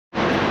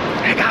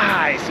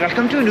Guys,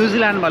 welcome to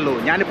New Zealand Mallu.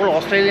 ഞാനിപ്പോൾ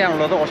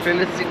ഓസ്ട്രേലിയയാണുള്ളത്.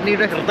 Australia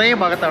സിഡ്നിയുടെ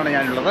ഹൃദയഭാഗത്താണ്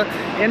ഞാനുള്ളത്.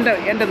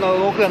 എൻ്റെ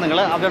നോക്കുക നിങ്ങൾ,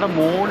 അവരുടെ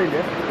മോളിൽ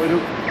ഒരു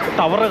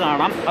ടവർ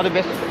കാണാം. അത്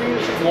വെസ്റ്റ്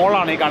ഫീൽഡ്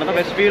മോളാണ് ഈ കാണുന്നത്.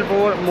 വെസ്റ്റ് ഫീൽഡ്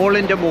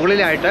മോളിൻ്റെ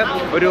മുകളിലായിട്ട്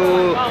ഒരു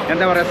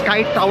എന്താ പറയുക സ്കൈ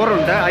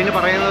ടവറുണ്ട്. അതിന്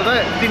പറയുന്നത്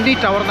സിഡ്നി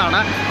ടവർ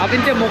എന്നാണ്.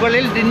 അതിൻ്റെ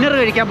മുകളിൽ ഡിന്നർ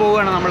കഴിക്കാൻ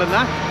പോവുകയാണ്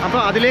നമ്മളിന്ന്.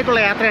 അപ്പോൾ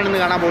അതിലേക്കുള്ള യാത്രയാണ്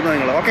ഇന്ന് കാണാൻ പോകുന്നത്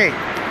നിങ്ങൾ. ഓക്കെ,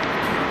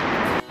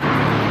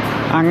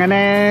 അങ്ങനെ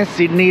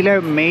സിഡ്നിയിലെ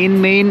മെയിൻ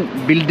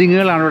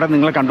ബിൽഡിങ്ങുകളാണ് ഇവിടെ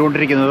നിങ്ങൾ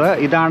കണ്ടുകൊണ്ടിരിക്കുന്നത്.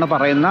 ഇതാണ്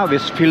പറയുന്ന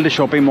വെസ്റ്റ് ഫീൽഡ്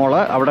ഷോപ്പിംഗ് മോള്.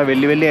 അവിടെ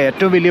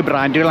ഏറ്റവും വലിയ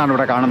ബ്രാൻഡുകളാണ്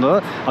ഇവിടെ കാണുന്നത്.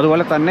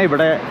 അതുപോലെ തന്നെ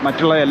ഇവിടെ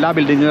മറ്റുള്ള എല്ലാ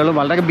ബിൽഡിങ്ങുകളും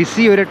വളരെ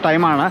ബിസി ഒരു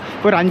ടൈമാണ്.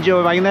 ഇപ്പോൾ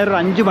വൈകുന്നേരം ഒരു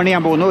 5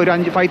 മണിയാകുമ്പോൾ പോകുന്നു. ഒരു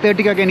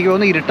 5:30 എനിക്ക്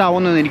തോന്നുന്നു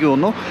ഇരുട്ടാവുമെന്ന് എനിക്ക്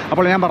തോന്നുന്നു.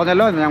 അപ്പോൾ ഞാൻ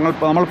പറഞ്ഞല്ലോ,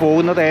 നമ്മൾ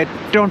പോകുന്നത്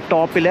ഏറ്റവും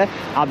ടോപ്പിൽ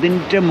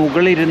അതിൻ്റെ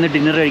മുകളിലിരുന്ന്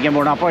ഡിന്നർ കഴിക്കാൻ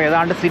പോകണം. അപ്പോൾ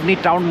ഏതാണ്ട് സിഡ്നി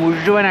ടൗൺ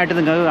മുഴുവനായിട്ട്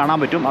നിങ്ങൾക്ക് കാണാൻ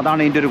പറ്റും. അതാണ്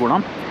ഇതിൻ്റെ ഒരു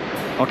ഗുണം.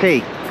 ഓക്കെ,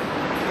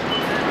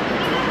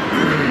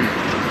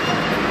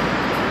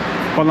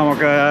 അപ്പോൾ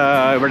നമുക്ക്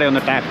ഇവിടെ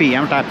ഒന്ന് ടാപ്പ്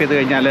ചെയ്യാം. ടാപ്പ് ചെയ്ത്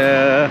കഴിഞ്ഞാൽ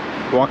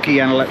വാക്ക്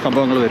ചെയ്യാനുള്ള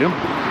സംഭവങ്ങൾ വരും.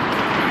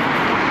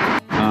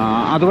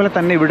 അതുപോലെ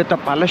തന്നെ ഇവിടുത്തെ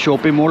പല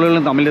ഷോപ്പിംഗ്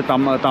മോളുകളും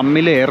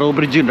തമ്മിൽ എയറോ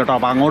ബ്രിഡ്ജ് ഉണ്ട് കേട്ടോ.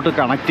 അപ്പോൾ അങ്ങോട്ട്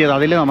കണക്ട് ചെയ്ത്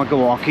അതിൽ നമുക്ക്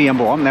വാക്ക് ചെയ്യാൻ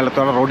പോകാം.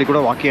 നിലത്തോടെ റോഡിൽ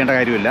കൂടെ വാക്ക് ചെയ്യേണ്ട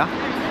കാര്യമില്ല.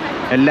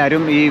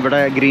 എല്ലാവരും ഈ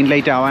ഇവിടെ ഗ്രീൻ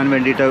ലൈറ്റ് ആവാൻ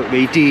വേണ്ടിയിട്ട്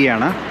വെയിറ്റ്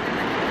ചെയ്യുകയാണ്.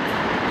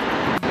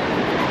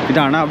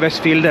 ഇതാണ്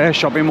വെസ്റ്റ് ഫീൽഡ്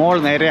ഷോപ്പിംഗ് മോൾ.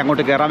 നേരെ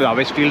അങ്ങോട്ട് കയറാം.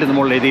 വെസ്റ്റ് ഫീൽഡ്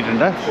മുകളിൽ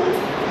എഴുതിയിട്ടുണ്ട്.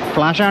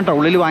 ഫ്ലാഷാണ് കേട്ടോ.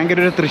 ഉള്ളിൽ ഭയങ്കര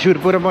ഒരു തൃശ്ശൂർ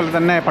പൂരം പോലെ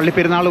തന്നെ,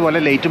 പള്ളിപ്പെരുന്നാൾ പോലെ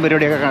ലൈറ്റും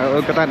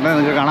പരിപാടിയൊക്കെ തന്നെ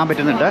നിങ്ങൾക്ക് കാണാൻ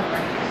പറ്റുന്നുണ്ട്.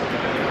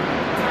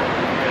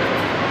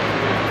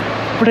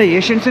 ഇവിടെ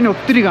ഏഷ്യൻസിനെ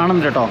ഒത്തിരി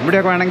കാണുന്നുണ്ട് കേട്ടോ.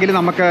 ഇവിടെയൊക്കെ വേണമെങ്കിൽ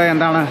നമുക്ക്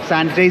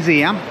സാനിറ്റൈസ്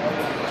ചെയ്യാം.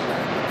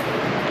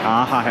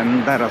 ആഹാ,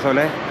 എന്താ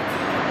രസമല്ലേ.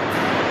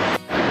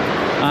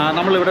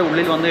 നമ്മളിവിടെ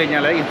ഉള്ളിൽ വന്നു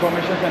കഴിഞ്ഞാൽ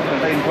ഇൻഫോർമേഷൻ സെൻറ്റർ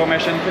ഉണ്ട്.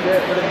 ഇൻഫോർമേഷൻസിൽ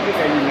ഇവിടെ എത്തി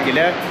കഴിഞ്ഞിട്ടുണ്ടെങ്കിൽ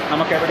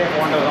നമുക്ക് എവിടെയാണ്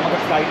പോകേണ്ടത്? നമുക്ക്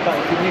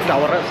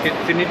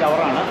സിഡ്നി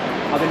ടവറാണ്.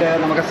 അതിൽ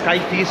നമുക്ക് സ്കൈ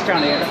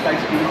ഫീസ്റ്റാണ്. സ്കൈ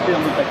ഫീസ്റ്റ്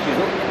നമ്മൾ ടച്ച്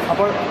ചെയ്തു.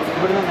 അപ്പോൾ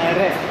ഇവിടുന്ന്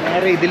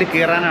നേരെ ഇതിൽ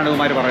കയറാനാണ്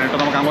ഇവന്മാർ പറയുന്നത്.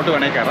 നമുക്ക് അങ്ങോട്ട്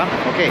വേണമെങ്കിൽ കയറാം.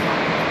 ഓക്കെ,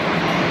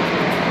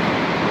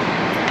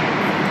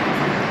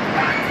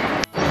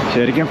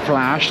 ശരിക്കും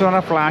ഫ്ലാഷ് എന്ന്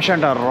പറഞ്ഞാൽ ഫ്ലാഷ്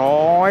ഉണ്ട്.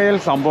 റോയൽ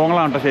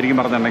സംഭവങ്ങളാണ് കേട്ടോ ശരിക്കും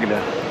പറഞ്ഞിട്ടുണ്ടെങ്കിൽ.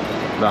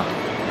 ഇതാ,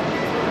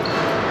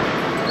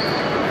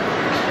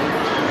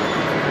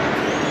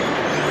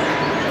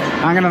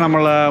 അങ്ങനെ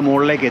നമ്മൾ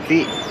മുകളിലേക്ക് എത്തി.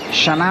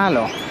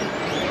 ഷനാലോ.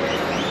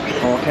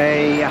 ഓക്കെ,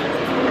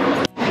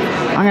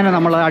 അങ്ങനെ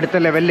നമ്മൾ അടുത്ത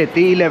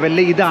ലെവലിലെത്തി. ഈ ലെവലിൽ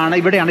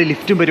ഇവിടെയാണ്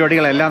ലിഫ്റ്റും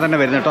പരിപാടികളെല്ലാം തന്നെ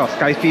വരുന്നത് കേട്ടോ.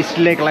 സ്കൈ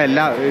ഫീസ്റ്റിലേക്കുള്ള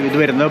എല്ലാ ഇത്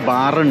വരുന്നത്.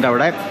 ബാറുണ്ട്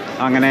അവിടെ.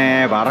 അങ്ങനെ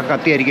ബാറൊക്കെ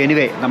കത്തിയായിരിക്കും.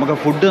 എനിവേ, നമുക്ക്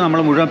ഫുഡ്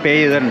നമ്മൾ മുഴുവൻ പേ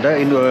ചെയ്തിട്ടുണ്ട്.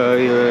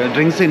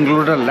 ഡ്രിങ്ക്സ്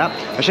ഇൻക്ലൂഡഡ് അല്ല.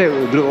 പക്ഷേ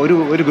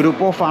ഒരു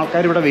ഗ്രൂപ്പ് ഓഫ്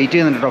ആൾക്കാർ ഇവിടെ വെയിറ്റ്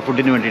ചെയ്യുന്നുണ്ട് കേട്ടോ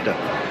ഫുഡിന് വേണ്ടിയിട്ട്.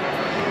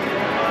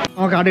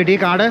 നമുക്ക് കാർഡ് കിട്ടി.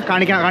 കാർഡ്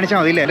കാണിച്ചാൽ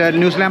മതി അല്ലേ?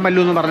 ന്യൂസിലാൻഡ്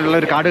മല്ലു എന്ന് പറഞ്ഞിട്ടുള്ള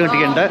ഒരു കാർഡ്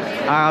കിട്ടിയിട്ടുണ്ട്.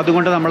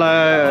 അതുകൊണ്ട് നമ്മൾ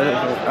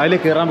അതിൽ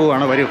കയറാൻ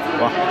പോവുകയാണ്. വരൂ,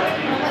 വാ.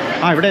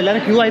 ഇവിടെ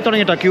എല്ലാവരും ക്യൂ ആയി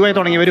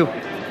തുടങ്ങി. വരൂ.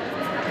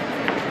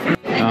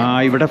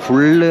 ഇവിടെ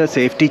ഫുള്ള്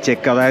സേഫ്റ്റി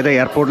ചെക്ക്, അതായത്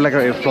എയർപോർട്ടിലൊക്കെ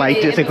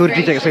ഫ്ലൈറ്റ്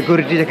സെക്യൂരിറ്റി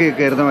ചെക്ക്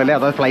കയറുന്ന പോലെ,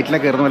 അതായത്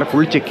ഫ്ലൈറ്റിലൊക്കെ കയറുന്ന പോലെ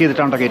ഫുൾ ചെക്ക്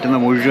ചെയ്തിട്ടാണ്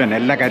കയറ്റുന്നത് മുഴുവൻ.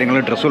 എല്ലാ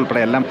കാര്യങ്ങളും ഡ്രസ്സ്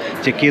ഉൾപ്പെടെ എല്ലാം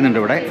ചെക്ക് ചെയ്യുന്നുണ്ട്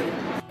ഇവിടെ.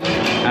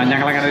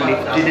 ഞങ്ങളങ്ങനെ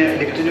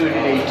ലിഫ്റ്റിന് വേണ്ടി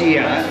വെയിറ്റ്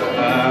ചെയ്യാണ്.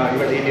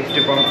 ഇവിടെ ഈ ലിഫ്റ്റ്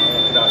ഇപ്പം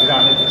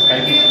ഇതാണ് സ്കൈ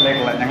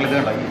ഫീസ്റ്റിലേക്കുള്ള. ഞങ്ങളിത്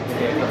കണ്ടോ,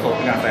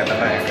 ടോപ്പിലാണ്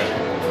ഞങ്ങൾക്ക്.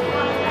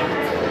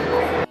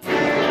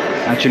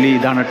 ആക്ച്വലി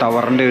ഇതാണ്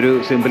ടവറിൻ്റെ ഒരു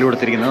സിമ്പിൾ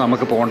കൊടുത്തിരിക്കുന്നത്.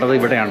 നമുക്ക് പോകേണ്ടത്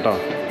ഇവിടെയാണ് കേട്ടോ.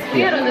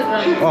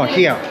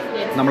 ഹിയർ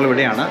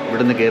നമ്മളിവിടെയാണ്.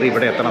 ഇവിടുന്ന് കയറി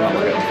ഇവിടെ എത്തണം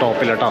നമുക്ക്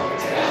ടോപ്പിൽ കേട്ടോ.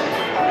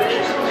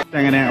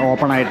 എങ്ങനെ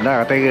ഓപ്പൺ ആയിട്ടുണ്ട്.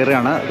 അകത്തേക്ക്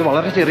കയറുകയാണ്. ഇത്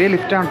വളരെ ചെറിയ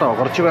ലിഫ്റ്റാണ് കേട്ടോ.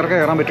 കുറച്ച് പേർക്ക്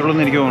കയറാൻ പറ്റുള്ളൂ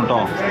എന്ന് എനിക്ക് തോന്നുന്നു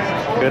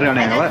കേട്ടോ. കയറുകയാണ്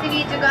ഞങ്ങൾ.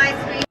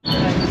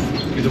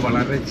 ഇത്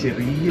വളരെ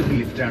ചെറിയൊരു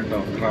ലിഫ്റ്റാണ്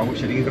കേട്ടോ.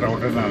 ശരിക്കും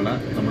ക്രൗഡഡാണ്.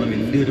 നമ്മൾ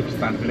വലിയൊരു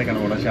സ്ഥാനത്തിലേക്കാണ്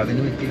പോകുന്നത്. പക്ഷേ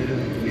അതിന് പറ്റിയൊരു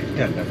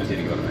ലിഫ്റ്റ് അല്ല കേട്ടോ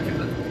ശരിക്കും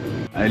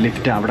പറഞ്ഞാൽ.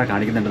 ലിഫ്റ്റ് അവിടെ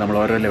കാണിക്കുന്നുണ്ട്. നമ്മൾ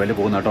ഓരോ ലെവലിൽ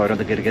പോകുന്ന കേട്ടോ.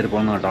 ഓരോന്ന് കയറി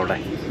പോകുന്ന കേട്ടോ അവിടെ.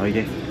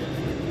 ഓക്കെ,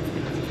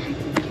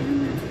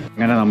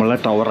 അങ്ങനെ നമ്മൾ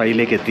ടവർ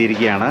ഐയിലേക്ക്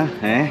എത്തിയിരിക്കുകയാണ്.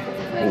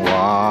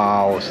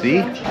 വാവ്, സി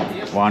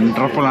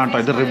വണ്ടർഫുൾ ആണ് കേട്ടോ.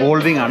 ഇത്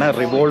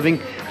റിവോൾവിംഗ്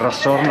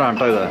റെസ്റ്റോറൻ്റ് ആണ്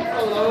കേട്ടോ. ഇത്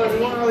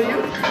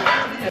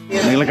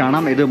നിങ്ങൾ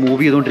കാണാം. ഇത്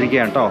മൂവ്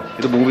ചെയ്തുകൊണ്ടിരിക്കുകയാണ് കേട്ടോ.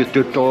 ഇത്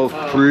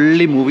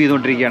ഫുള്ളി മൂവ്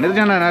ചെയ്തുകൊണ്ടിരിക്കുകയാണ്. ഇത്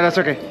ഞാൻ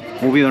രസമൊക്കെ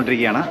മൂവ്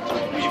ചെയ്തുകൊണ്ടിരിക്കുകയാണ്.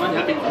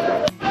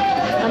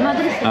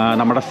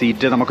 നമ്മുടെ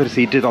നമുക്കൊരു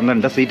സീറ്റ്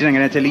തന്നിട്ടുണ്ട്. സീറ്റിന്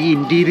എങ്ങനെയാണെന്ന് വെച്ചാൽ ഈ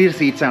ഇൻറ്റീരിയർ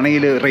സീറ്റ്സ്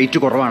ആണെങ്കിൽ റേറ്റ്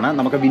കുറവാണ്.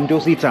 നമുക്ക് വിൻഡോ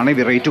സീറ്റ്സ്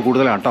ആണെങ്കിൽ റേറ്റ്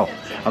കൂടുതലാണ് കേട്ടോ.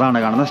 അതാണ്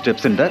കാണുന്നത്.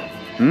 സ്റ്റെപ്സ് ഉണ്ട്.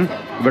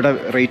 ഇവിടെ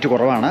റേറ്റ്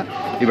കുറവാണ്,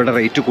 ഇവിടെ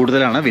റേറ്റ്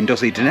കൂടുതലാണ് വിൻഡോ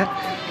സീറ്റിന്.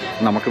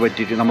 നമുക്ക്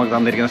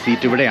തന്നിരിക്കുന്ന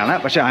സീറ്റ് ഇവിടെയാണ്.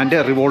 പക്ഷേ അതിൻ്റെ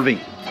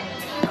revolving,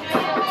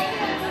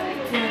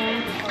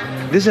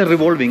 this is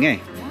revolving.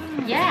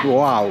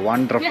 Wow,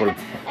 wonderful.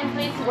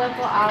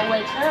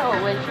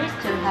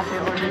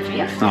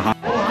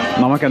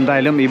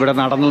 നമുക്കെന്തായാലും ഇവിടെ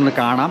നടന്നൊന്ന്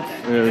കാണാം.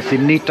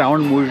 സിഡ്നി ടൗൺ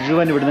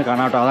മുഴുവൻ ഇവിടുന്ന്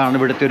കാണാം കേട്ടോ. അതാണ്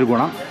ഇവിടുത്തെ ഒരു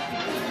ഗുണം.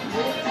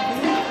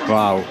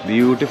 വാവ്,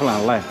 ബ്യൂട്ടിഫുൾ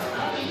ആണല്ലേ.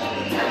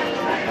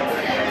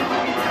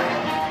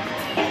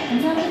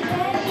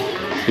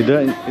 ഇത്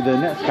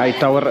തന്നെ സ്കൈ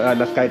ടവർ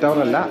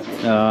അല്ല,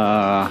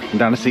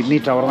 എന്താണ് സിഡ്നി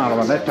ടവർ എന്നാണ്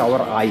പറഞ്ഞത്.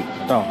 ടവർ ആയി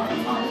കേട്ടോ.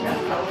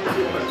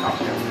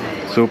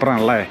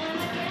 സൂപ്പറാണല്ലേ.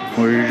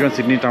 മുഴുവൻ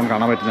സിഡ്നി ടൗൺ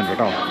കാണാൻ പറ്റുന്നുണ്ട്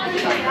കേട്ടോ.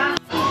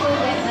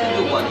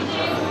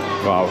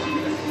 വാവ്,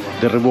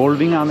 ഇത്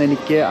റിവോൾവിംഗ് ആണെന്ന്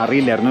എനിക്ക്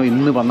അറിയില്ലായിരുന്നു.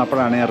 ഇന്ന്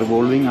വന്നപ്പോഴാണ്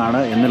റിവോൾവിംഗ് ആണ്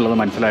എന്നുള്ളത്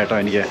മനസ്സിലായിട്ടോ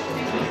എനിക്ക്.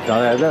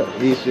 അതായത്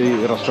ഈ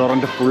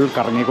റെസ്റ്റോറൻറ്റ് ഫുൾ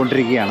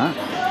കറങ്ങിക്കൊണ്ടിരിക്കുകയാണ്.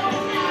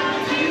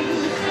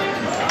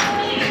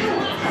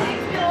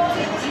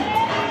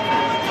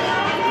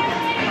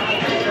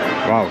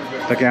 വാവ്,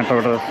 ഇതൊക്കെയാണ് കേട്ടോ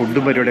ഇവിടെ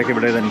ഫുഡും പരിപാടിയൊക്കെ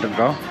ഇവിടെ ഉണ്ട്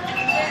കേട്ടോ.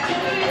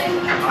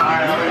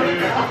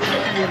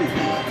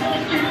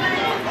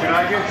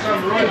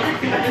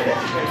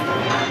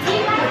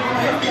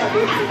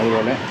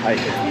 അതുപോലെ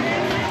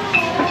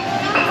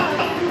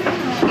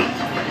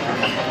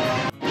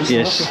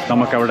യെസ്,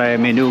 നമുക്കവിടെ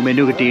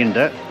മെനു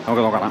കിട്ടിയിട്ടുണ്ട്.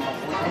 നമുക്ക് നോക്കണം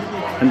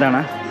എന്താണ്.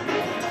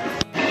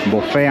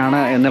 ബൊഫേ ആണ്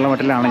എന്നുള്ള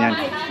മട്ടിലാണ് ഞാൻ.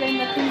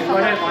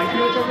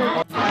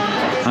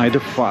 ഇത്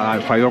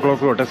 5 o'clock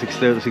തൊട്ട്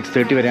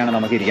 6:30 വരെയാണ്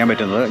നമുക്ക് ഇരിക്കാൻ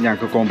പറ്റുന്നത്.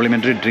 ഞങ്ങൾക്ക്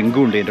കോംപ്ലിമെൻ്ററി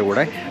ഡ്രിങ്കും ഉണ്ട് ഇതിൻ്റെ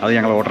കൂടെ. അത്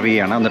ഞങ്ങൾ ഓർഡർ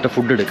ചെയ്യുകയാണ്. എന്നിട്ട്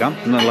ഫുഡ് എടുക്കാം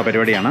എന്നുള്ള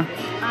പരിപാടിയാണ്.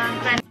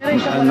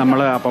 നമ്മൾ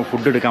അപ്പം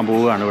ഫുഡ് എടുക്കാൻ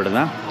പോവുകയാണ്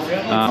ഇവിടുന്ന്.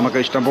 നമുക്ക്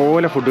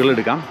ഇഷ്ടംപോലെ ഫുഡുകൾ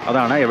എടുക്കാം.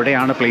 അതാണ്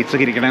എവിടെയാണ് പ്ലേറ്റ്സ്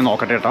ഒക്കെ ഇരിക്കണമെന്ന്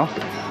നോക്കട്ടെ കേട്ടോ.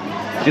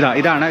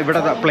 ഇതാണ് ഇവിടെ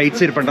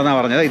പ്ലേറ്റ്സ് ഇരിപ്പുണ്ടെന്നാണ്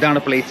പറഞ്ഞത്. ഇതാണ്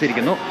പ്ലേറ്റ്സ്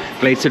ഇരിക്കുന്നു.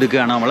 പ്ലേറ്റ്സ്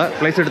എടുക്കുകയാണ് നമ്മൾ.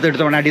 പ്ലേറ്റ്സ് എടുത്തോ,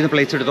 വേണം അടിയിൽ നിന്ന്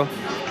പ്ലേറ്റ്സ് എടുത്തോ.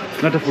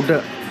 എന്നിട്ട് ഫുഡ്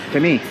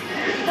ഫെമി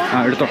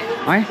എടുത്തോ.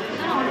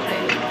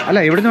 അല്ല,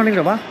 എവിടെ നിന്ന്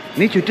വേണമെങ്കിലും വാ,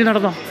 നീ ചുറ്റി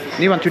നടന്നോ.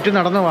 നീ വാ, ചുറ്റി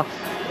നടന്നോ. വാ,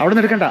 അവിടെ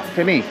നിന്ന് എടുക്കണ്ട.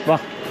 ഫെമി വാ,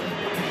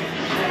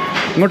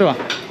 ഇങ്ങോട്ട് വാ.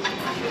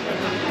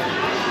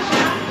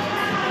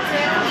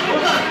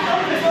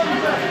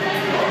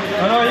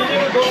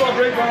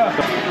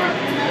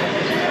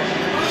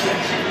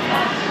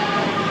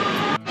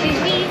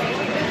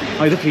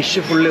 ഇത്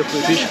ഫിഷ് ഫുള്ള്.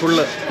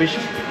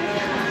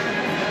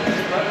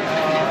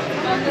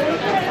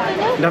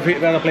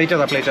 പ്ലേറ്റ്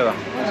ഏതാ?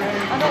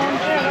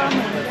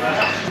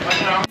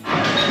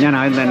 ഞാൻ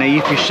ആദ്യം തന്നെ ഈ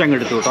ഫിഷ് അങ്ങ്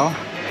എടുത്തു കേട്ടോ.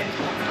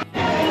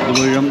 ഇത്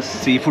മുഴുവൻ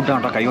സീ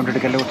ഫുഡാണ് കേട്ടോ. കൈ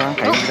കൊണ്ടെടുക്കല്ലേ കേട്ടോ,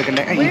 കൈ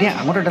കൊണ്ടെടുക്കല്ലേ. ഇനി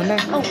അങ്ങോട്ടിട്ടല്ലേ.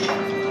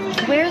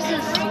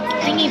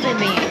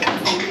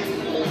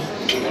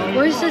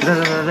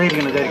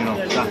 ഇതായിരിക്കണോ.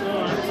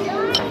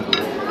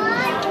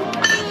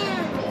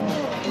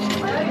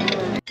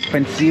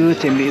 എക്സ്പെൻസീവ്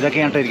ചെമ്മീൻ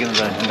ഇതൊക്കെയാണ്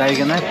ഇരിക്കുന്നത്.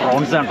 എന്തായിരിക്കുന്നത്?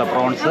 പ്രോൺസ് ആണ് കേട്ടോ.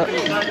 പ്രോൺസ്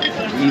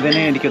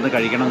ഇവനെ എനിക്കൊന്ന്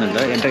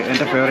കഴിക്കണമെന്നുണ്ട്.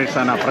 എൻ്റെ ഫേവറേറ്റ്സ്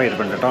ആണ്. അപ്പുറം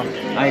ഇരിപ്പുണ്ട് കേട്ടോ.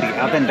 ആയിരിക്കും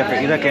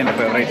ഇതൊക്കെ എൻ്റെ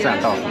ഫേവറേറ്റ്സ് ആണ്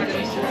കേട്ടോ.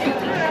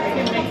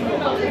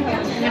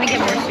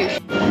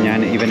 ഞാൻ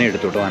ഇവനെ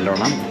എടുത്തു കേട്ടോ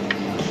നല്ലോണം.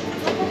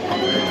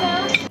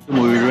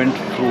 മുഴുവൻ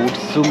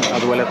ഫ്രൂട്ട്സും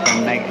അതുപോലെ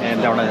തന്നെ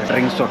എന്താണ്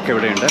ഡ്രിങ്ക്സും ഒക്കെ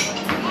ഇവിടെയുണ്ട്.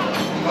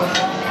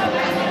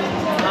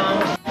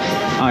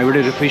 ഇവിടെ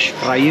ഒരു ഫിഷ്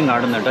ഫ്രൈയും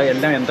കാണുന്നുണ്ട്.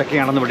 എല്ലാം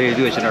എന്തൊക്കെയാണെന്ന് ഇവിടെ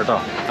എഴുതി വെച്ചിട്ടുണ്ട് കേട്ടോ.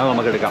 അത്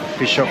നമുക്ക് എടുക്കാം.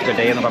 ഫിഷ് ഓഫ് ദ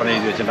ഡേ എന്ന് പറഞ്ഞ്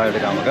എഴുതി വെച്ചിട്ടുണ്ട്.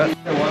 എടുക്കാം നമുക്ക്.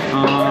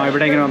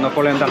 ഇവിടെ ഇങ്ങനെ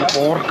വന്നപ്പോൾ എന്താണ്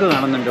പോർക്ക്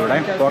കാണുന്നുണ്ട്. ഇവിടെ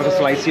പോർക്ക്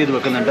സ്ലൈസ് ചെയ്ത്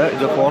വെക്കുന്നുണ്ട്.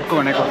 ഇത് പോർക്ക്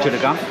വേണേൽ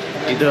കുറച്ചെടുക്കാം.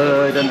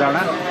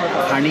 ഇതെന്താണ്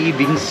ഹണി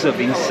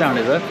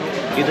വിങ്സാണിത്.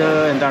 ഇത്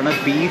എന്താണ്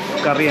ബീഫ്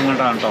കറി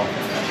എങ്ങോട്ടാണ് കേട്ടോ.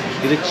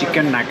 ഇത്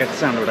ചിക്കൻ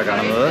നഗറ്റ്സ് ആണ് ഇവിടെ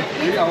കാണുന്നത്.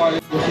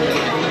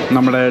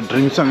 നമ്മുടെ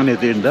ഡ്രിങ്ക്സ് അങ്ങനെ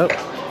എത്തിയിട്ടുണ്ട്.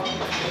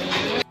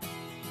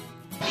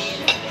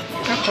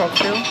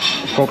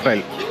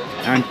 Cocktail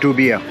and 2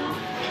 beer.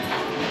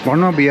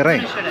 1 ബിയറേ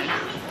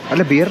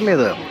അല്ല, ബിയറല്ലേ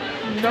ഇത്?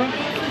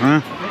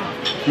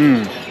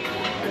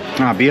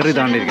 ബിയർ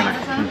ഇതാണ് ഇരിക്കണേ.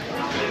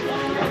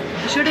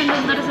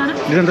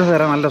 ഇതെന്താ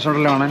സാറേ, നല്ല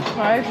രസമുണ്ടല്ലോ കാണാൻ.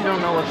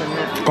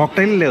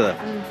 കോക്ടെയിലല്ലേ ഇത്?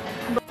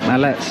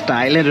 നല്ല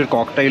സ്റ്റൈലിൻ്റെ ഒരു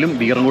കോക്ടെയിലും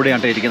ബിയറും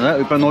കൂടിയാണ് ഇരിക്കുന്നത്.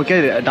 ഇപ്പം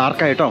നോക്കിയാൽ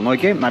ഡാർക്കായിട്ടോ.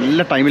 നോക്കിയാൽ നല്ല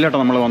ടൈമിലായിട്ടോ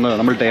നമ്മൾ വന്നത്.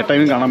 നമ്മൾ ഡേ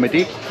ടൈമും കാണാൻ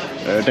പറ്റി,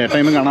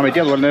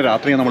 അതുപോലെ തന്നെ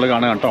രാത്രി നമ്മൾ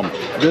കാണുക കേട്ടോ.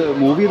 ഇത്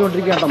മൂവി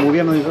ചെയ്തുകൊണ്ടിരിക്കുക കേട്ടോ.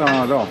 മൂവിയാണ് നിങ്ങൾക്ക്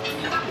കാണാമല്ലോ.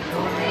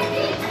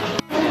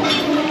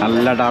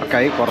 നല്ല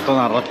ഡാർക്കായി, പുറത്ത്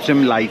നിറച്ചും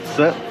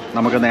ലൈറ്റ്സ്.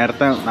 നമുക്ക്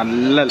നേരത്തെ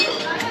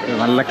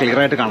നല്ല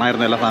ക്ലിയറായിട്ട്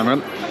കാണാമായിരുന്നു എല്ലാ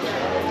സാധനങ്ങളും.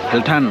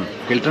 ഹിൽട്ടൺ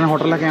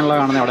ഹോട്ടലിലൊക്കെയാണല്ലോ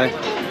കാണുന്നത്. അവിടെ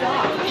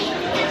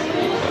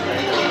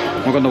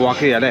നമുക്കൊന്ന്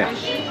വാക്ക് ചെയ്യാം അല്ലേ?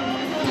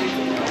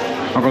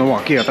 നമുക്കൊന്ന്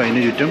വാക്ക് ചെയ്യാം കേട്ടോ.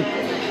 അതിന് ചുറ്റും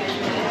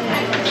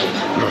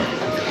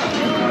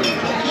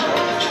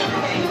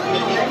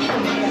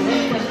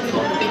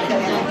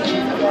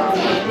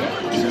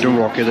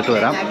വാക്ക് ചെയ്തിട്ട്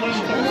വരാം.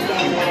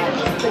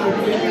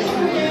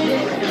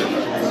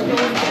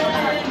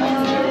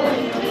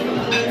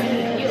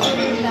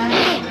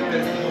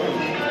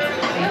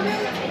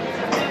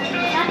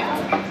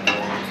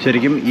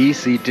 ശരിക്കും ഈ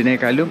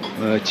സീറ്റിനേക്കാളും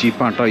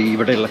ചീപ്പാണ് കേട്ടോ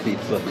ഇവിടെയുള്ള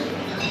സീറ്റ്സ്.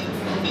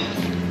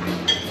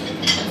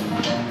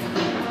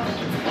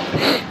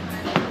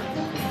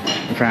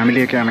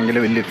 ഫാമിലിയൊക്കെ ആണെങ്കിൽ,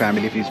 വലിയ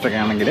ഫാമിലി ഫീസ്റ്റൊക്കെ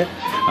ആണെങ്കിൽ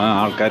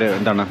ആൾക്കാർ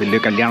എന്താണ് വലിയ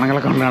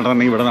കല്യാണങ്ങളൊക്കെ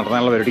നടന്നിട്ടുണ്ടെങ്കിൽ ഇവിടെ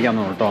നടത്താനുള്ള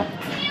പരിപാടിക്കാന്ന് തോന്നുന്നു കേട്ടോ.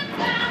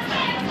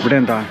 ഇവിടെ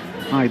എന്താ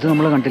ഇത്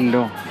നമ്മൾ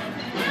കണ്ടില്ലല്ലോ.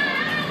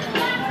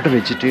 ഇവിടെ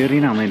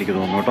വെജിറ്റേറിയൻ ആണെന്ന് എനിക്ക്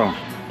തോന്നുന്നു കേട്ടോ.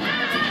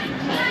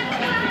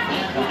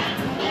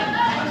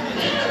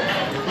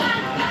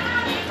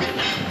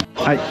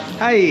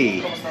 Hi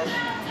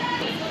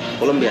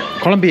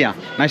Colombia.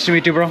 Nice to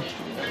meet you bro.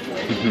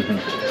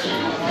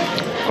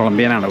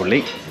 കൊളംബിയനാണ് പുള്ളി.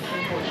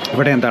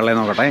 ഇവിടെ എന്താ ഉള്ളത്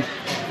നോക്കട്ടെ.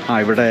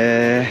 ഇവിടെ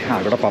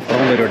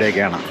പപ്പടവും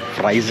പരിപാടിയൊക്കെയാണ്.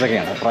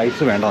 ഫ്രൈസൊക്കെയാണ്.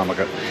 ഫ്രൈസ് വേണ്ട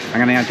നമുക്ക്.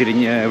 അങ്ങനെ ഞാൻ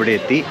തിരിഞ്ഞ് ഇവിടെ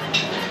എത്തി.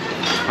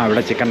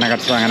 ഇവിടെ ചിക്കൻ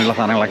നഗറ്റ്സ് അങ്ങനെയുള്ള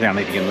സാധനങ്ങളൊക്കെയാണ്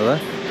ഇരിക്കുന്നത്.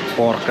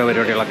 പോർക്ക്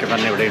പരിപാടികളൊക്കെ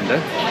തന്നെ ഇവിടെയുണ്ട്.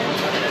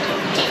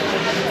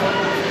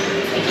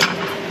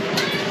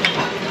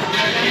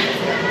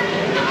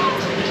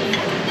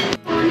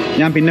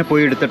 ഞാൻ പിന്നെ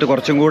പോയി എടുത്തിട്ട്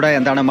കുറച്ചും കൂടെ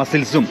എന്താണ്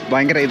മസിൽസും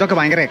ഇതൊക്കെ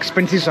ഭയങ്കര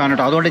എക്സ്പെൻസീവ് ആണ്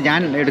കേട്ടോ. അതുകൊണ്ട്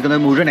ഞാൻ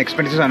എടുക്കുന്നത് മുഴുവൻ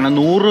എക്സ്പെൻസീവ് ആണ്.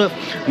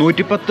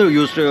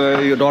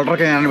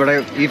 $110 ഞാൻ ഇവിടെ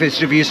ഈ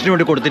ഫീസ്റ്റിന്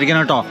വേണ്ടി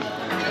കൊടുത്തിരിക്കുന്നത് കേട്ടോ.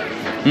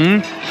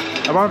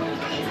 അപ്പോൾ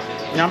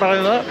ഞാൻ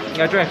പറയുന്നത്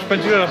ഏറ്റവും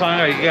എക്സ്പെൻസീവ് ഉള്ള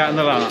സാധനം കഴിക്കുക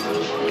എന്നുള്ളതാണ്.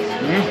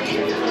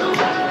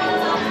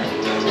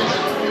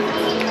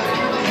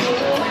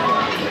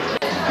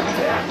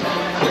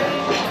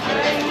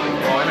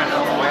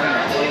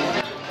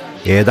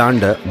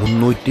 ഏതാണ്ട്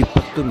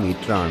 310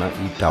 മീറ്ററാണ്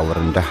ഈ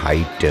ടവറിൻ്റെ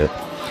ഹൈറ്റ്.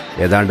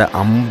 ഏതാണ്ട്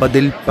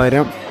 50-ൽ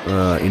പരം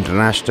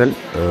ഇൻ്റർനാഷണൽ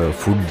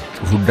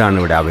ഫുഡാണ്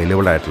ഇവിടെ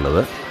അവൈലബിൾ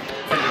ആയിട്ടുള്ളത്.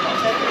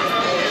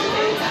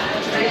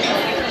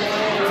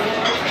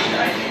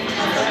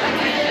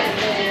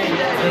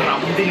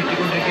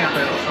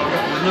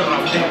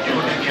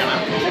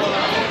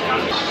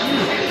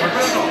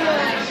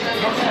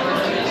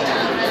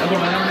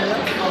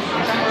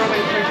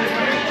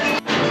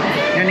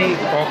 ഞാൻ ഈ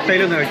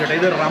കോക്ടെയിലൊന്ന് കഴിച്ചോട്ടെ.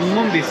 ഇത്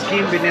റമ്മും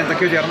വിസ്കിയും പിന്നെ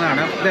എന്തൊക്കെയോ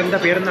ചേർന്നതാണ്. ഇതെന്താ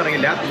പേരെന്ന്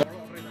അറിയില്ല.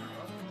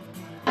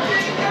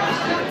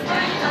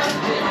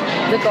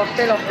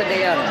 കോക്ടെയിൽ ഓഫ് ദ ഡേ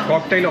ആണ്.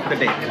 Cocktail of the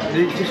day. ഇത്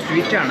ഇച്ചിരി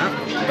സ്വീറ്റ് ആണ്,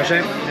 പക്ഷേ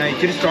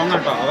ഇച്ചിരി സ്ട്രോങ്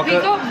ആട്ടോ. അവർക്ക്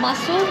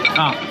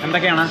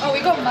എന്തൊക്കെയാണ്?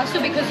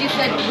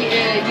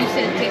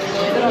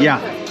 യാ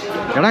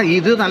എടാ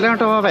ഇത് നല്ല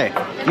കേട്ടോ വാവേ.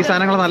 ഈ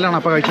സാധനങ്ങൾ നല്ലതാണ്.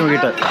 അപ്പോൾ കഴിച്ചു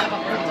നോക്കിയിട്ട്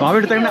വാവ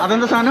എടുത്തേണ്ട.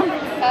 അതെന്താ സാധനം?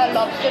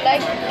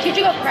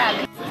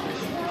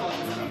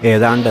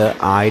 ഏതാണ്ട്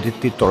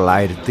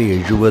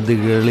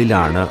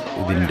 1970-കളിലാണ്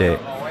ഇതിൻ്റെ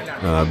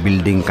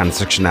ബിൽഡിംഗ്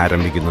കൺസ്ട്രക്ഷൻ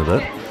ആരംഭിക്കുന്നത്.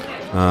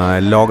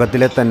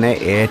 ലോകത്തിലെ തന്നെ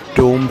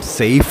ഏറ്റവും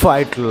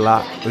സേഫായിട്ടുള്ള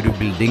ഒരു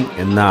ബിൽഡിംഗ്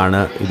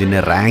എന്നാണ് ഇതിനെ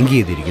റാങ്ക്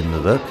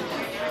ചെയ്തിരിക്കുന്നത്.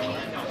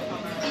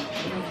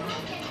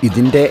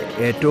 ഇതിൻ്റെ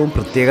ഏറ്റവും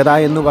പ്രത്യേകത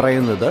എന്ന്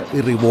പറയുന്നത് ഈ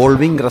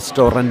റിവോൾവിംഗ്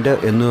റെസ്റ്റോറൻറ്റ്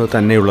എന്ന്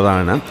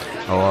തന്നെയുള്ളതാണ്.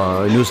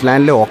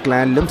 ന്യൂസിലാൻഡിലും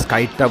ഓക്ലാൻഡിലും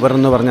സ്കൈ ടവർ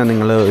എന്ന് പറഞ്ഞാൽ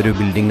നിങ്ങൾ ഒരു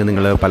ബിൽഡിംഗ്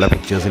നിങ്ങൾ പല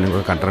പിക്ചേഴ്സിലും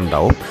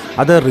കണ്ടിട്ടുണ്ടാവും.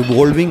 അത്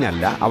റിവോൾവിംഗ്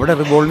അല്ല. അവിടെ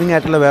റിവോൾവിംഗ്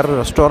ആയിട്ടുള്ള വേറൊരു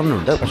റെസ്റ്റോറൻ്റ്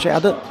ഉണ്ട്, പക്ഷേ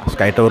അത്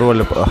സ്കൈ ടവർ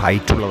പോലെ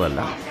ഹൈറ്റ് ഉള്ളതല്ല.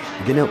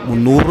 ഇതിന്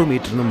 300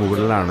 മീറ്ററിന്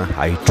മുകളിലാണ്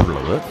ഹൈറ്റ്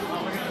ഉള്ളത്.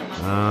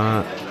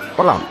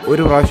 കൊള്ളാം.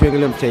 ഒരു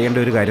പ്രാവശ്യമെങ്കിലും ചെയ്യേണ്ട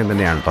ഒരു കാര്യം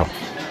തന്നെയാണ് കേട്ടോ.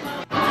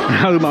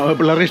 അത്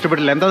പിള്ളേർക്ക്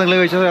ഇഷ്ടപ്പെട്ടില്ല. എന്താ നിങ്ങൾ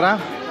കഴിച്ചത് വേറെ?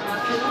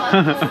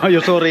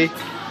 അയ്യോ സോറി.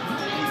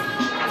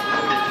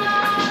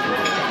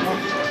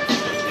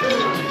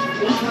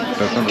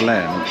 രസമുണ്ടല്ലേ?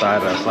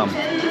 രസം.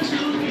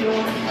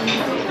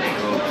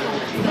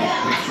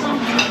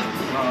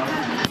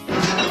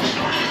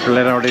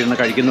 പിള്ളേരവിടെ ഇരുന്ന്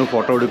കഴിക്കുന്നു,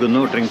 ഫോട്ടോ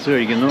എടുക്കുന്നു, ഡ്രിങ്ക്സ്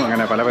കഴിക്കുന്നു,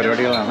 അങ്ങനെ പല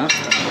പരിപാടികളാണ്.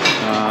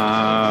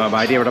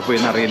 ഭാര്യ എവിടെ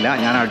പോയെന്ന് അറിയില്ല.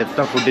 ഞാൻ അടുത്ത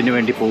ഫുഡിന്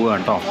വേണ്ടി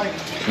പോവുകയാണ് കേട്ടോ.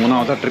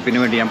 3ാമത്തെ ട്രിപ്പിന്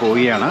വേണ്ടി ഞാൻ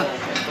പോവുകയാണ്.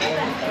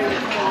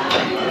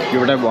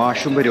 ഇവിടെ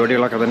വാഷും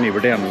പരിപാടികളൊക്കെ തന്നെ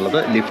ഇവിടെയാണുള്ളത്.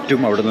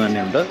 ലിഫ്റ്റും അവിടെ നിന്ന്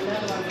തന്നെയുണ്ട്.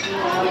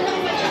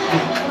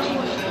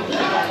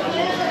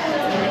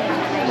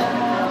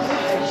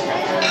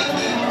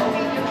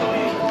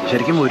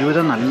 ശരിക്കും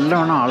ഒരുവിധം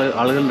നല്ലവണ്ണം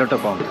ആളുകളുണ്ട് കേട്ടോ.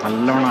 ഇപ്പം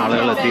നല്ലവണ്ണം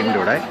ആളുകൾ എത്തിയിട്ടുണ്ട്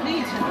ഇവിടെ.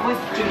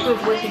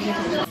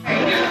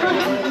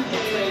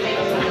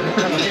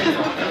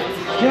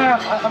 Yeah,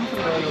 I'm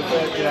familiar with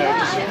it. Yeah,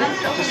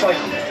 just like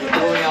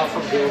going out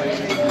from buildings.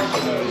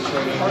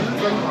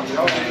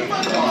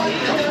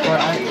 But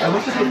I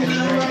looked at the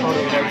engineering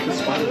photo, like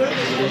this one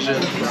vision.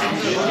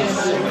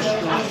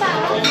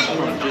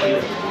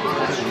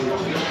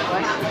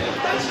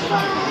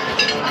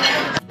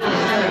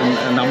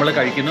 നമ്മൾ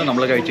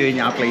കഴിച്ചു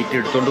കഴിഞ്ഞ് ആ പ്ലേറ്റ്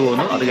എടുത്തുകൊണ്ട്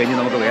പോകുന്നു. അത് കഴിഞ്ഞ്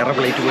നമുക്ക് വേറെ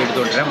പ്ലേറ്റ് പോയി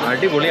എടുത്തുകൊണ്ട് വരാം.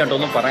 അടിപൊളിയായിട്ടോ,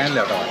 ഒന്നും പറയാനില്ല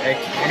കേട്ടോ.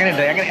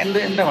 എങ്ങനെയുണ്ട്?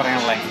 എന്താ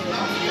പറയാനുള്ളത്?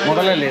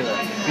 മുതലല്ലേ ഇത്.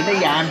 പിന്നെ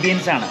ഈ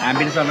ആംബിയൻസ് ആണ്.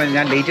 ആംബിയൻസ് പറഞ്ഞാൽ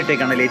ഞാൻ ലൈറ്റ്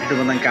ഇട്ടേക്കാണ്. ലൈറ്റ്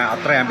ഇട്ടുമ്പോൾ നിങ്ങൾക്ക്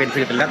അത്ര ആംബിയൻസ്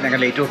കിട്ടില്ല. ഞങ്ങൾ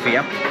ലൈറ്റ് ഓഫ്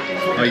ചെയ്യാം.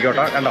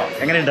 നോക്കിക്കോട്ടോ. കണ്ടോ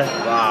എങ്ങനെയുണ്ട്?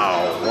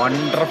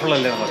 വണ്ടർഫുൾ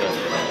അല്ലേ? നമുക്ക്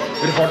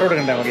ഒരു ഫോട്ടോ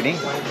എടുക്കണ്ടേ നമുക്കിനി?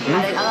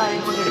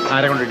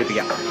 ആരെ കൊണ്ട്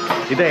എടുപ്പിക്കാം.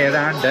 ഇത്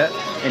ഏതാണ്ട്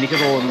എനിക്ക്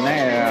തോന്നുന്ന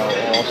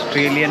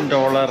ഓസ്ട്രേലിയൻ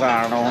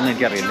ഡോളറാണോ എന്ന്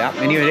എനിക്കറിയില്ല.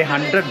 ഇനി ഒരു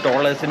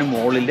 $100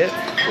 മുകളിൽ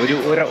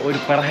ഒരു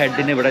പെർ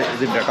ഹെഡിന് ഇവിടെ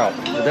ഇതുണ്ട് കേട്ടോ.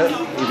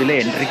 ഇതിൽ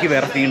എൻട്രിക്ക്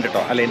വേറെ ഫീ ഉണ്ട്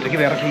കേട്ടോ. അല്ല, എൻട്രിക്ക്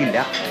വേറെ ഫീ ഇല്ല.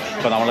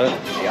 അപ്പോൾ നമ്മൾ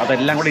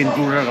അതെല്ലാം കൂടെ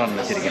ഇൻക്ലൂഡഡ്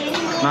ആണ് ശരിക്കും.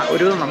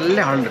 ഒരു നല്ല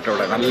ആളുണ്ട് കേട്ടോ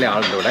ഇവിടെ. നല്ല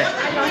ആളുണ്ട് ഇവിടെ.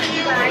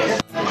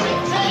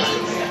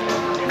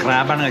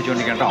 ക്രാബാണ്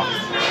കഴിച്ചുകൊണ്ടിരിക്കുക കേട്ടോ.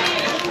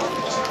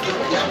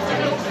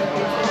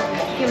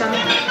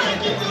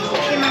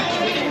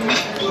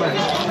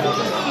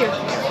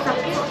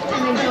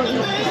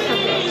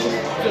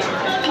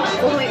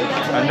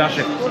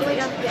 Fantastic.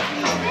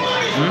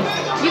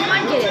 You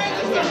can't get it.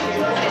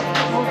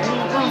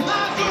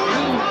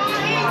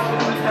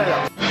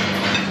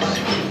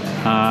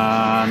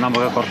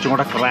 നമുക്ക് കുറച്ചും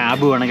കൂടെ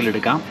ക്രാബ് വേണമെങ്കിൽ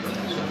എടുക്കാം.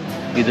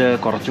 ഇത്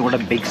കുറച്ചും കൂടെ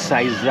ബിഗ്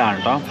സൈസാണ്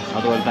കേട്ടോ.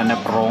 അതുപോലെ തന്നെ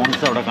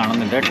പ്രോൺസ് അവിടെ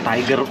കാണുന്നുണ്ട്.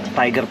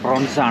 ടൈഗർ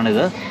പ്രോൺസ്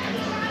ആണിത്.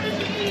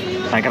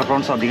 ടൈഗർ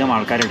പ്രോൺസ് അധികം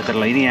ആൾക്കാർ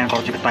എടുത്തിട്ടുള്ളത്. ഇനി ഞാൻ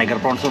കുറച്ച് ടൈഗർ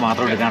പ്രോൺസ്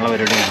മാത്രം എടുക്കാനുള്ള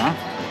പരിപാടിയാണ്.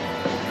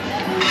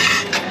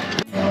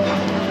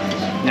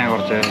 ഞാൻ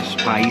കുറച്ച്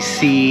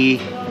സ്പൈസി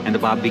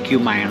ബാർബിക്യൂ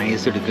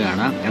മയണൈസ്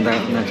എടുക്കുകയാണ്.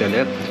 എന്താണെന്ന് വെച്ചാൽ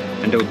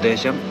എൻ്റെ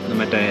ഉദ്ദേശം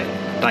മറ്റേ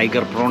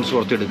ടൈഗർ പ്രോൺസ്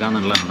കുറച്ച് എടുക്കുക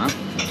എന്നുള്ളതാണ്.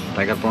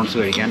 ടൈഗർ പ്രോൺസ്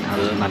കഴിക്കാൻ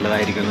അത്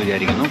നല്ലതായിരിക്കും എന്ന്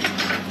വിചാരിക്കുന്നു.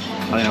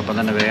 അതിനൊപ്പം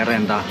തന്നെ വേറെ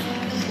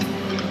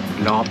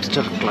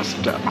ലോബ്സ്റ്റർ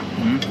ക്ലസ്റ്റർ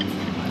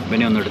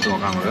പിന്നെ ഒന്ന് എടുത്ത്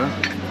നോക്കാം നമുക്ക്.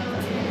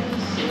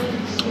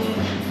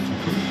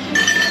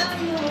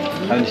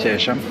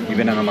 അതിനുശേഷം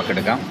ഇവനെ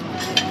നമുക്കെടുക്കാം.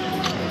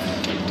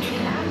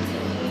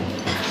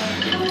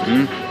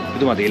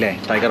 ഇത് മതിയില്ലേ?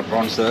 ടൈഗർ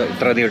പ്രോൺസ്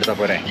ഇത്രയധികം എടുത്താൽ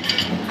പോരെ?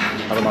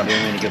 അത്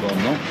മതിയെന്ന് എനിക്ക്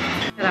തോന്നുന്നു.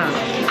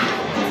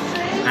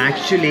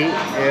 ആക്ച്വലി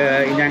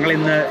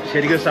ഞങ്ങളിന്ന്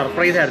ശരിക്കും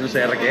സർപ്രൈസ് ആയിരുന്നു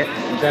സേറയ്ക്ക്.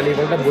 എന്നുവെച്ചാൽ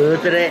ഇവളുടെ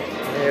ബർത്ത്ഡേ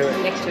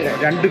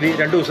രണ്ട്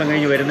ദിവസം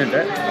കഴിഞ്ഞ് വരുന്നുണ്ട്.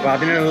 അപ്പോൾ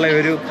അതിനുള്ള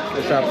ഒരു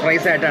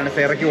സർപ്രൈസ് ആയിട്ടാണ്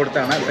സേറയ്ക്ക്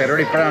കൊടുത്താണ്.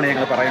 സേറയോട് ഇപ്പോഴാണ്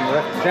ഞങ്ങൾ പറയുന്നത്.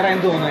 സേറ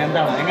എന്ത് തോന്നുന്നു,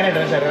 എന്താണ്,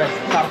 എങ്ങനെയുണ്ടായിരുന്നു സേറ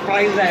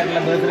സർപ്രൈസ്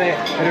ആയിട്ടുള്ള ബർത്ത്ഡേ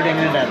പരിപാടി?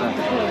 എങ്ങനെയുണ്ടായിരുന്നു?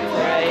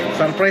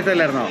 സർപ്രൈസ്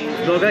അല്ലായിരുന്നോ?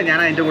 ഇതൊക്കെ ഞാൻ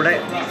അതിൻ്റെ കൂടെ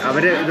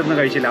അവർ ഇതൊന്നും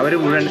കഴിച്ചില്ല. അവർ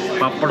മുഴുവൻ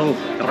പപ്പടവും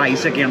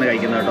റൈസൊക്കെയാണ്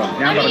കഴിക്കുന്നത് കേട്ടോ.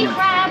 ഞാൻ പറഞ്ഞു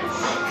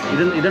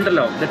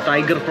ഇതുണ്ടല്ലോ, ഇത്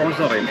ടൈഗർ പ്രോൺസ്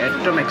എന്ന് പറയും.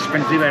 ഏറ്റവും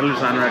എക്സ്പെൻസീവ് ആയിട്ടുള്ള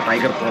സാധനമാണ്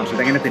ടൈഗർ പ്രോൺസ്.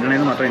 ഇതെങ്ങനെ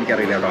തിന്നണമെന്ന് മാത്രം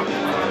എനിക്കറിയില്ല കേട്ടോ.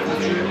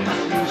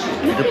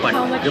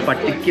 ഇത്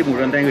പട്ടിക്ക്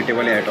മുഴുവൻ തേൻ കിട്ടിയ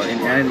പോലെ ആയിട്ടോ.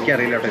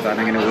 എനിക്കറിയില്ല കേട്ടോ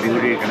സാധനം എങ്ങനെ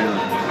ഊരി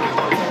കഴിക്കണമെന്ന്.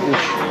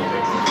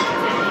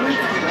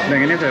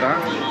 ഇതെങ്ങനെയാണ് ചേരാ?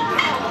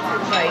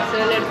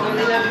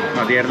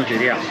 മതിയായിരുന്നു,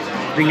 ശരിയാ.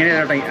 ഇതിങ്ങനെ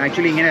കേട്ടോ,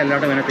 ആക്ച്വലി ഇങ്ങനെ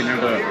അല്ലാട്ടോ ഇവനെ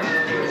തിന്നേണ്ടത്.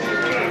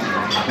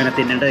 ഇങ്ങനെ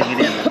തിന്നേണ്ടത്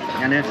എങ്ങനെയാണ്?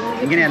 ഞാൻ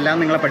ഇങ്ങനെയല്ല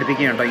നിങ്ങളെ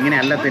പഠിപ്പിക്കുക കേട്ടോ.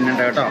 ഇങ്ങനെയല്ല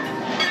തിന്നേണ്ടത് കേട്ടോ.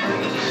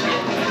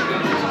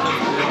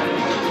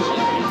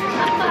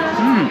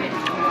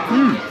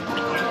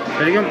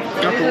 ശരിക്കും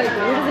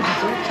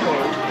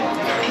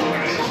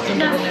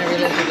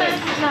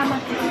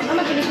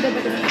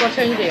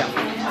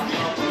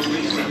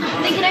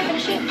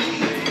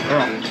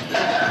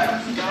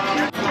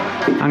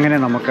അങ്ങനെ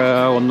നമുക്ക്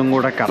ഒന്നും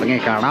കൂടെ കറങ്ങി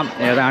കാണാം.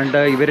 ഏതാണ്ട്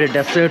ഇവർ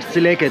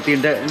ഡെസേർട്സിലേക്ക്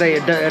എത്തിയിട്ടുണ്ട്.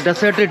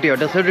 ഡെസേർട്ട്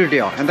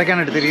കിട്ടിയോ?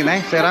 എന്തൊക്കെയാണ്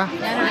എടുത്തിരിക്കുന്നത് Sera?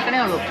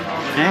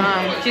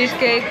 Cheese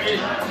cake,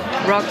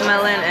 rock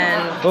melon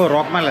and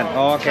rock melon.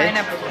 Okay.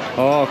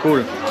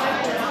 Cool.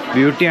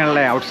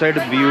 ബ്യൂട്ടിയാണല്ലേ, outside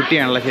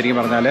ബ്യൂട്ടിയാണല്ലേ ശരിക്കും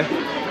പറഞ്ഞാൽ.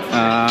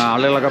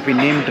 ആളുകളൊക്കെ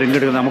പിന്നെയും ഡ്രിങ്ക്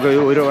എടുക്കുന്നത്. നമുക്ക്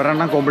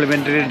ഒരെണ്ണം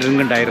കോംപ്ലിമെൻ്ററി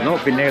ഡ്രിങ്ക് ഉണ്ടായിരുന്നു.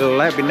 പിന്നെ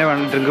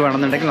ഡ്രിങ്ക്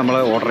വേണമെന്നുണ്ടെങ്കിൽ നമ്മൾ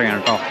ഓർഡർ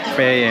ചെയ്യണം കേട്ടോ,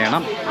 പേ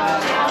ചെയ്യണം.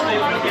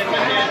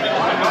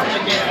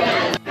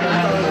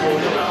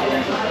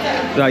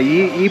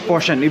 ഈ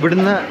പോർഷൻ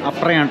ഇവിടുന്ന്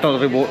അപ്പുറയാണ് കേട്ടോ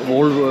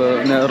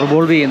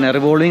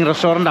റിവോൾവിങ്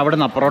റെസ്റ്റോറൻറ്റ് അവിടെ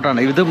നിന്ന് അപ്പുറോട്ടാണ്.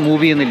 ഇത്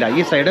മൂവ് ചെയ്യുന്നില്ല.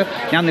 ഈ സൈഡ്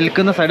ഞാൻ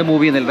നിൽക്കുന്ന സൈഡ്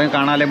മൂവ് ചെയ്യുന്നില്ല.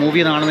 കാണാല്ലേ,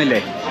 മൂവ്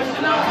കാണുന്നില്ലേ?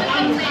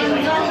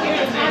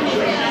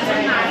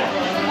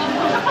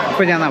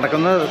 ഇപ്പോൾ ഞാൻ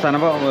നടക്കുന്ന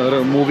സ്ഥലം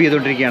മൂവ്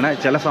ചെയ്തുകൊണ്ടിരിക്കുകയാണ്.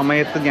 ചില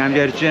സമയത്ത് ഞാൻ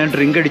വിചാരിച്ചു ഞാൻ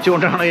ഡ്രിങ്ക്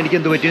അടിച്ചുകൊണ്ടാണോ എനിക്ക്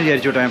എന്ത് പറ്റിയെന്ന്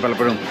വിചാരിച്ചു കേട്ടോ ഞാൻ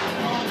പലപ്പോഴും.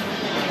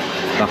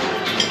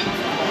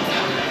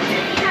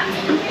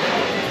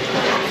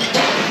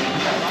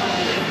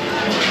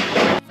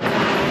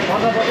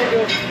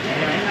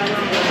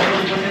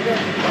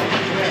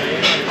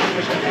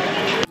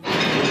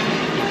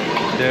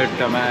 ഇത്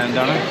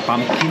എന്താണ്,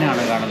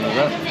 പംകിനാണ്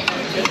കാണുന്നത്.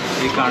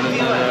 ഈ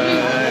കാണുന്നത്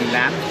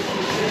ലാം,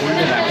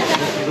 ഫുള്ള് ലാം.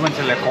 ഇത്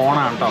മനസ്സിലല്ലേ,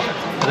 കോണാണ് കേട്ടോ.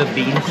 ഇത്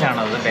ബീൻസാണ്,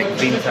 അത് ബെഗ്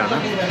ബീൻസാണ്.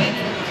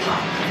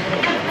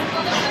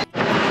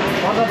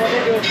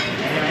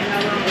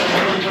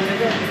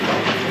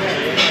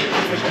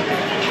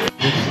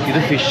 ഇത്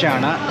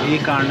ഫിഷാണ്. ഈ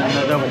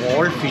കാണുന്നത്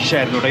വോൾ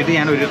ഫിഷായിരുന്നു കേട്ടോ. ഇത്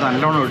ഞാനൊരു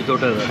നല്ലോണം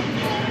എടുത്തോട്ടത്.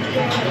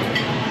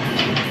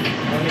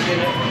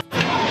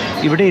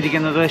 ഇവിടെ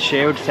ഇരിക്കുന്നത്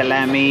ഷേവ്ഡ്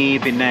സലാമി,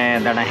 പിന്നെ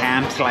എന്താണ്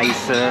ഹാം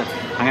സ്ലൈസ്,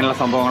 അങ്ങനെയുള്ള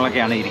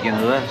സംഭവങ്ങളൊക്കെയാണ്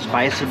ഇരിക്കുന്നത്.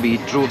 സ്പൈസ്ഡ്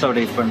ബീറ്റ്റൂട്ട്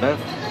അവിടെ ഇരിപ്പുണ്ട്.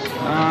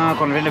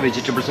 കുറേ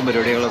വെജിറ്റബിൾസും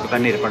പരിപാടികളൊക്കെ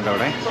തന്നെ ഇരിപ്പുണ്ട്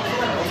അവിടെ.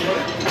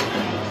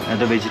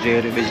 അത്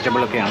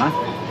വെജിറ്റബിളൊക്കെയാണ്.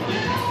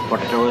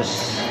 പൊട്ടറ്റോസ്,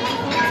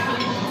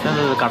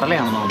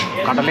 കടലയാണെന്ന്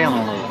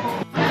തോന്നുന്നത്.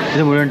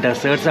 ഇത് മുഴുവൻ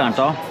ഡെസേർട്ട്സാണ്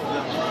കേട്ടോ.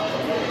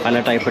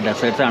 പല ടൈപ്പ്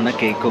ഡെസേർട്ട്സാണ്.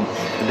 കേക്കും,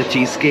 ഇത്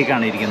ചീസ്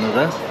കേക്കാണ്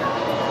ഇരിക്കുന്നത്.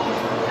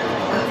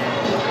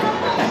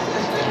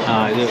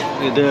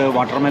 ഇത്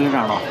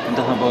വാട്ടർമെലനാണോ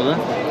എന്താ സംഭവം? ഇത്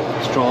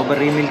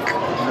സ്ട്രോബെറി മിൽക്ക്,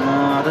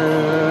 അത്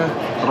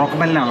റോക്ക്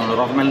മെലനാണ്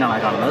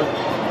കാണുന്നത്.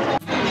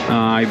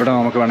 ഇവിടെ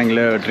നമുക്ക് വേണമെങ്കിൽ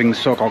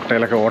ഡ്രിങ്ക്സോ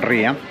കോക്ടെയിലൊക്കെ ഓർഡർ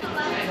ചെയ്യാം.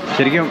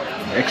 ശരിക്കും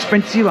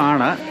എക്സ്പെൻസീവ്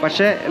ആണ്,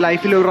 പക്ഷേ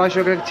ലൈഫിൽ ഒരു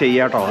പ്രാവശ്യമൊക്കെ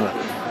ചെയ്യാം കേട്ടോ.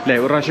 അല്ലേ,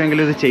 ഒരു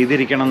പ്രാവശ്യമെങ്കിലും ഇത്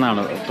ചെയ്തിരിക്കണം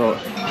എന്നാണ്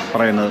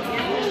പറയുന്നത്.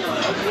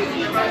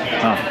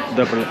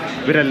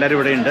 ഇവരെല്ലാവരും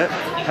ഇവിടെ ഉണ്ട്.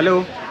 ഹലോ,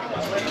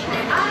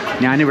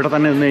 ഞാനിവിടെ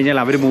തന്നെ നിന്ന് കഴിഞ്ഞാൽ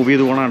അവർ മൂവ്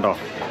ചെയ്ത് പോകണം കേട്ടോ.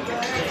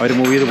 അവർ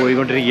മൂവ് ചെയ്ത്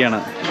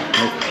പോയിക്കൊണ്ടിരിക്കുകയാണ്.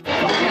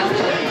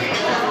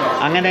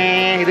 അങ്ങനെ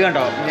ഇത്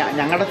കണ്ടോ,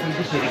 ഞങ്ങളുടെ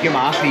സീറ്റ് ശരിക്കും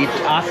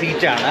ആ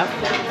സീറ്റാണ്.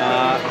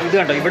 ഇത്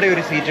കണ്ടോ, ഇവിടെ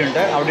ഒരു സീറ്റുണ്ട്,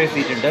 അവിടെ ഒരു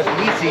സീറ്റുണ്ട്.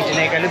 ഈ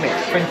സീറ്റിനേക്കാളും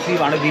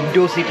എക്സ്പെൻസീവാണ്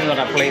വിൻഡോ സീറ്റ് എന്ന്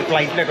പറഞ്ഞാൽ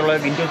ഫ്ലൈറ്റിലൊക്കെ ഉള്ള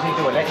വിൻഡോ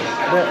സീറ്റ് പോലെ.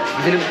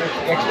 ഇതിലും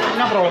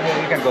എക്സ്ട്രാ പ്രോബ്ലം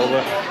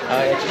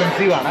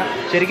എക്സ്പെൻസീവാണ്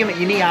ശരിക്കും.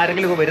 ഇനി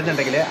ആരെങ്കിലും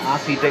വരുന്നുണ്ടെങ്കിൽ ആ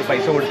സീറ്റ്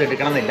പൈസ കൊടുത്ത്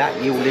എടുക്കണമെന്നില്ല.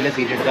 ഈ ഉള്ളിലെ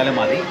സീറ്റ് എടുത്താലും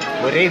മതി.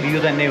 ഒരേ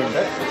വ്യൂ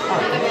തന്നെയുണ്ട്.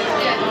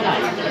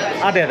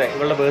 അതെ,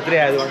 ഇവളുടെ ബർത്ത്ഡേ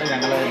ആയതുകൊണ്ട്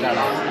ഞങ്ങൾ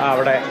എന്താണ്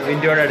അവിടെ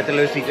വിൻഡോയുടെ അടുത്തുള്ള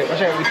ഒരു സീറ്റ്.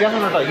 പക്ഷേ വ്യത്യാസം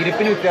കേട്ടോ,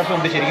 ഇരിപ്പിന്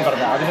വ്യത്യാസമുണ്ട് ശരിക്കും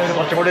പറഞ്ഞാൽ. അതിനൊരു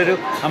കുറച്ചും കൂടി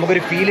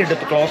നമുക്കൊരു ഫീൽ ഉണ്ട്,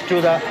 ക്ലോസ് ടു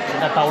ദ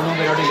ടൗണും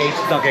പരിപാടി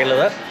ലൈറ്റ്സും ഒക്കെ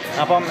ഉള്ളത്.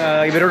 അപ്പം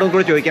ഇവരോടും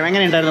കൂടി ചോദിക്കാം,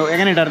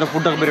 എങ്ങനെയുണ്ടായിരുന്നു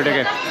ഫുഡൊക്കെ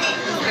പരിപാടിയൊക്കെ?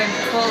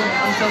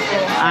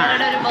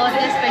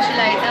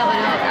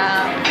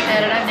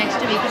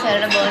 നെക്സ്റ്റ് വീക്ക്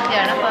സാറുടെ ബർത്ത്ഡേ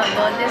ആണ്. അപ്പോൾ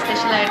ബർത്ത്ഡേ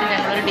സ്പെഷ്യലായിട്ട്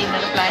ഞങ്ങളൊരു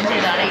ഡിന്നർ പ്ലാൻ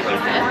ചെയ്തതാണ് ഈ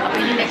ട്രിപ്പിൽ. അപ്പോൾ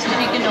ഇനി നെക്സ്റ്റ്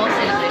വീക്ക് നോ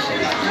സെലിബ്രേഷൻ.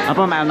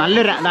 അപ്പം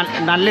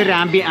നല്ലൊരു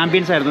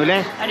ആംബിയൻസ് ആയിരുന്നു അല്ലേ?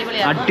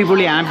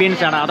 അടിപൊളി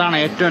ആംബിയൻസ് ആണ്. അതാണ്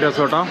ഏറ്റവും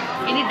രസം കേട്ടോ.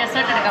 ഇനി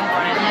ഡെസേർട്ട് എടുക്കാൻ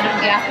പോകണം. ഞാനൊരു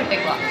ഗ്യാപ്പ്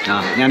ഇട്ടേക്കുവാ.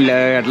 ഞാൻ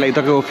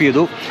ഇതൊക്കെ ഓഫ്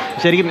ചെയ്തു.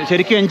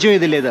 ശരിക്കും എൻജോയ്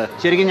ചെയ്തില്ലേ ഇത്?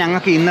 ശരിക്കും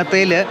ഞങ്ങൾക്ക്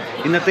ഇന്നത്തേൽ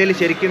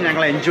ശരിക്കും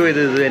ഞങ്ങൾ എൻജോയ്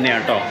ചെയ്തത് ഇത്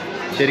തന്നെയാണ് കേട്ടോ.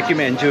 ശരിക്കും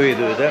എൻജോയ്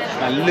ചെയ്തു. ഇത്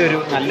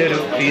നല്ലൊരു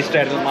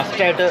ഫീസ്റ്റായിരുന്നു.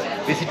 മസ്റ്റായിട്ട്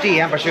വിസിറ്റ്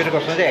ചെയ്യാം. പക്ഷേ ഒരു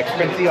കുറച്ച്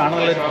എക്സ്പെൻസീവ്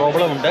ആണെന്നുള്ളൊരു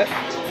പ്രോബ്ലം ഉണ്ട്.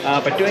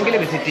 പറ്റുമെങ്കിൽ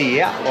വിസിറ്റ്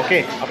ചെയ്യുക. ഓക്കെ,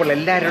 അപ്പോൾ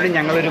എല്ലാവരോടും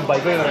ഞങ്ങളൊരു ബൈ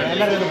ബൈ പറയാം.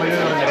 എല്ലാവരും ബൈ ബൈ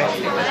പറഞ്ഞേ.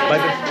 Bye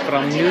bye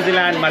from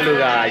New Zealand Mallu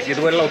guys.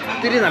 ഇതുപോലുള്ള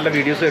ഒത്തിരി നല്ല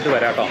വീഡിയോസുമായിട്ട്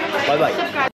വരാം കേട്ടോ. Bye bye.